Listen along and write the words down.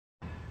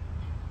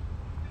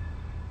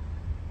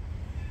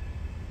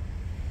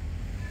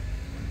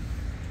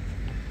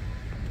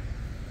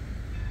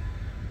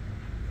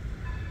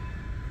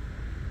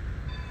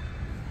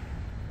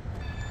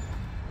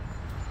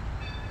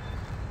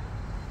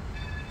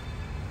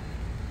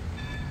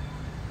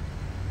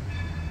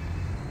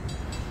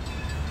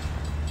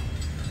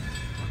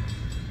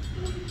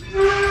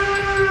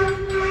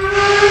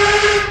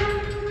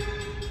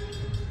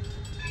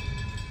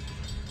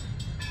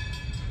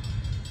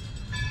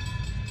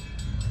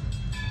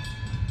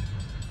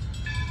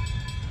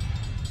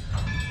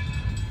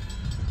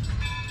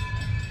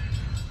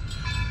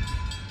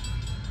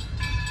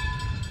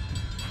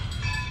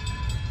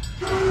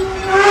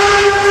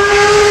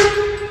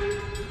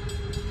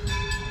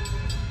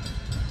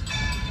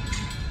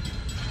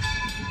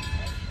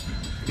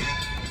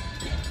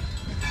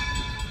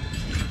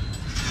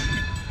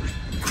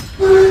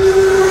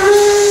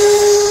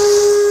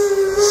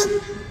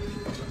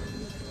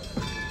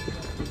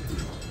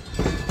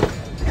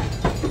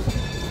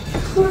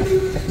How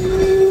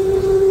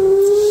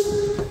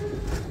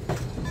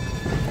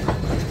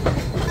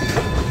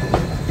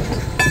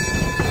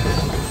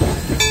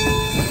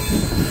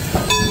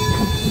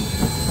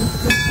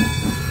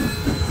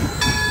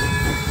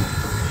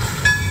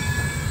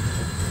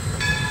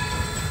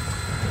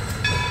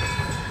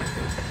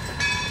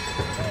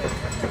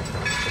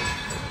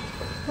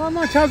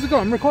much? How's it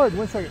going? I'm recording.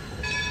 1 second.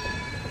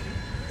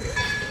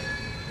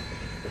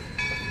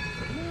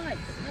 Nice.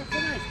 That's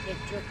a nice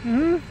picture.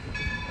 Mm-hmm.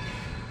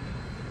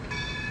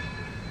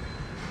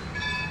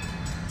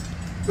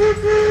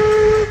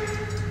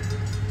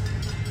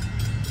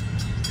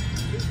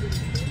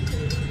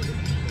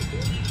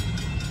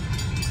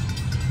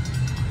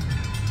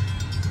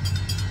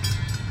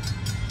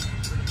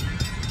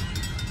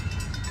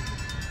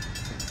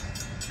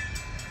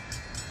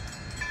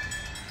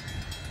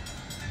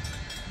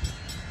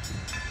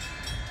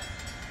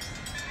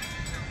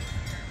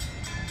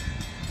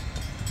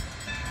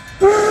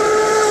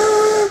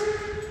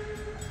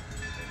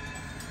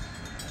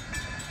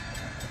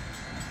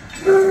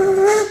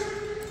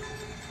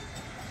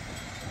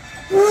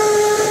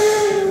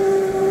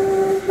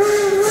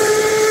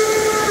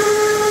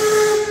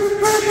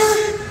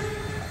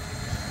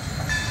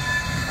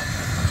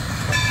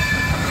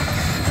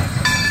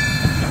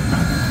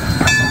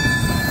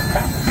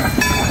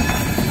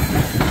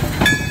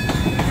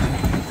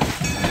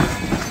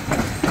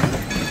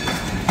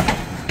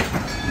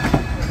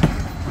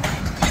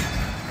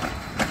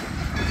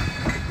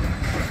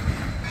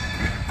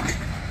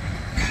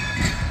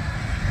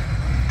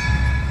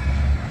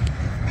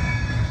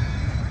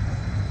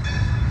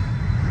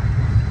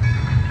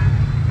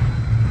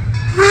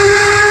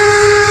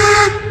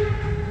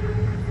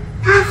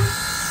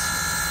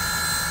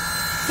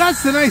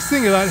 That's the nice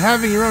thing about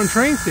having your own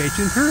train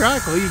station.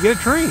 Periodically, you get a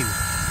train.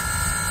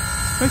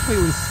 Especially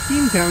when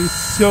Steamtown's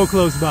so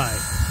close by.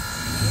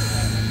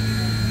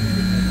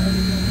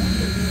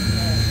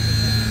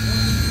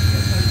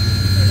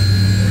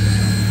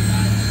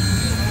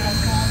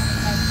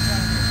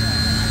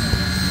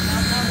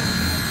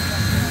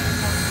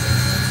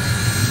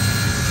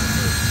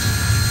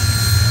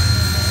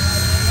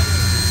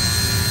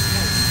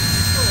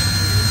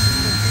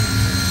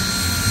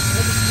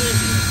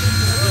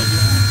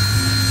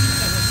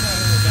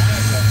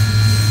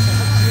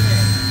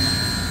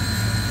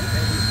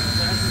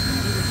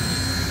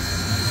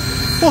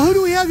 Well, who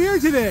do we have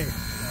here today?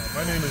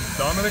 My name is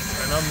Dominic,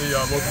 and I'm the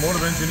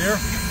locomotive engineer.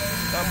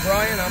 I'm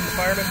Brian, I'm the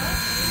fireman.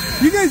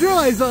 You guys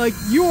realize that, like,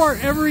 you are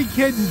every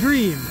kid's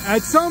dream.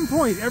 At some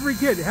point, every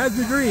kid has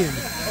a dream.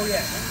 Oh,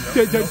 yeah.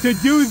 To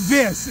do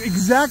this,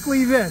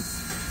 exactly this.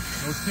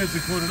 Those kids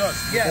included us.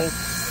 Yeah. We're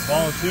both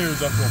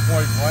volunteers up to a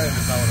point. Brian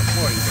is now an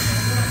employee, but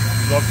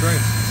we love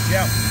trains.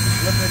 Yeah,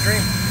 living the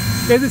dream.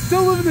 Is it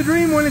still living the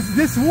dream when it's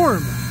this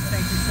warm?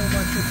 Thank you so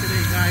much for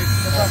today, guys.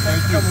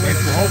 Thank you.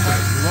 Thanks for hosting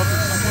us. We love it.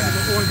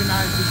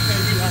 Organize this thing.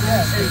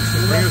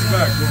 Bring us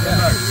back. We'll come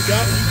back.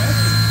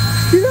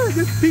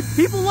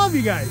 People love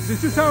you guys.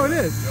 It's just how it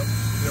is. Yep.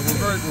 Yeah,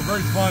 we're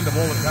very fond of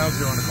all the towns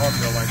here on the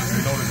Carpenter line because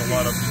we know there's a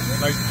lot of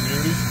nice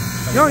communities,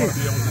 and we want to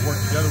be able to work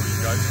together with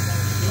you guys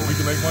so we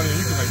can make money and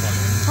you can make money.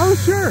 Oh,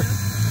 sure.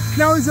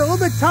 Now, is it a little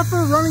bit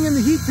tougher running in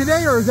the heat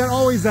today, or is that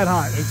always that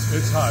hot?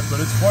 It's hot, but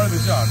it's part of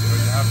the job. You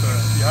know,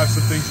 you have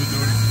some things you do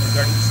to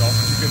protect yourself,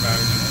 and you can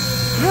manage it.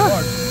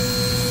 Yeah.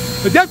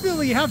 But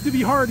definitely you have to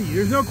be hardy.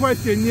 There's no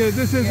question. Yeah,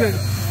 this isn't.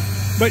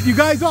 But you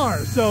guys are,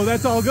 so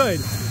that's all good.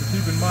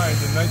 Keep in mind,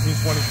 in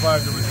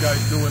 1925, there was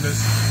guys doing this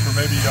for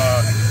maybe $2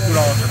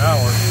 an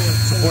hour,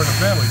 supporting a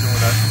family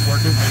doing that,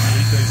 working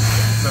maybe 8 days,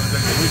 7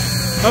 days a week.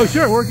 Oh,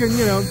 sure, working,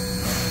 you know,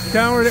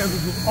 tower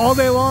all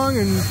day long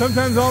and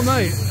sometimes all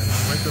night. And in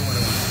winter when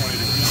it was 20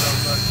 degrees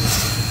outside,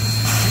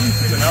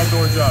 it's an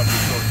outdoor job for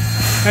sure.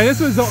 And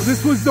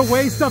this was the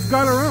way stuff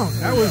got around.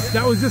 That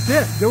was just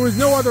it. There was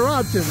no other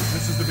option.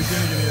 This is the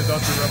beginning of the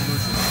Industrial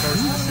Revolution, the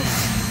first machine.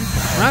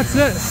 That's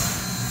it.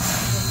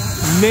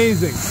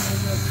 Amazing.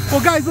 Well,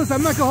 guys, listen,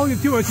 I'm not going to hold you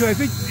too much, because I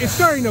think it's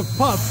starting to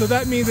puff, so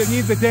that means it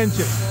needs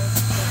attention.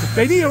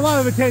 They need a lot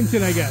of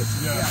attention, I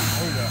guess. Yeah,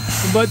 oh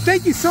yeah. But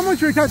thank you so much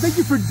for your time. Thank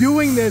you for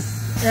doing this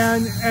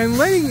and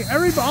letting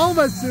all of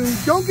us who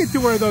don't get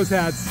to wear those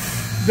hats,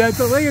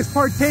 letting us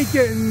partake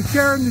it and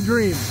share in the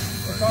dream.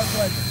 It's our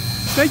pleasure.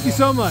 Thank you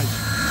so much.